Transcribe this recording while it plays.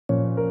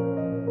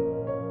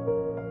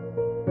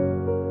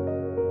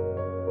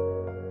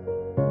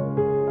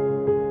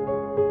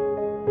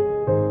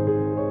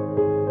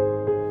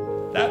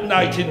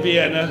night in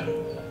Vienna,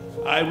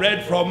 I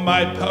read from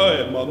my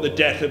poem on the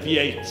death of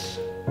Yeats.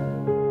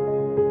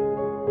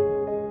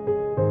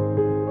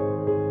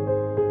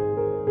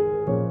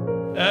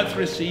 Earth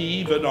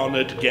receive an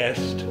honoured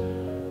guest.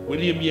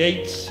 William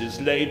Yeats is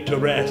laid to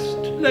rest.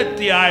 Let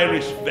the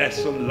Irish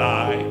vessel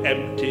lie,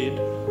 emptied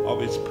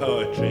of its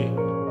poetry.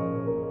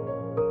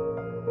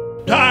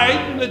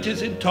 Time that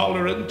is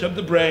intolerant of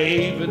the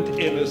brave and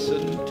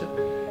innocent,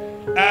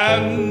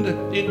 and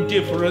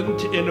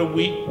indifferent in a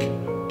week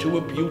to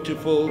a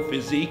beautiful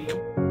physique,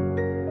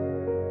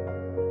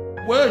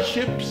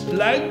 worships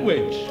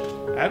language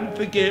and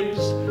forgives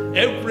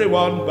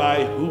everyone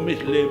by whom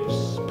it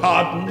lives,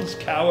 pardons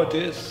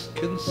cowardice,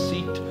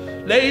 conceit,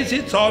 lays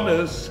its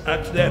honours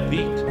at their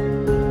feet.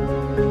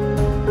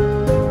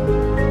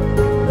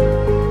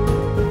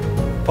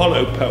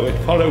 Follow,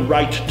 poet, follow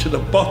right to the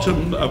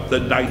bottom of the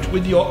night.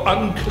 With your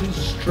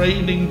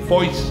unconstraining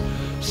voice,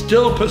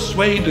 still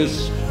persuade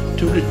us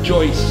to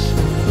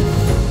rejoice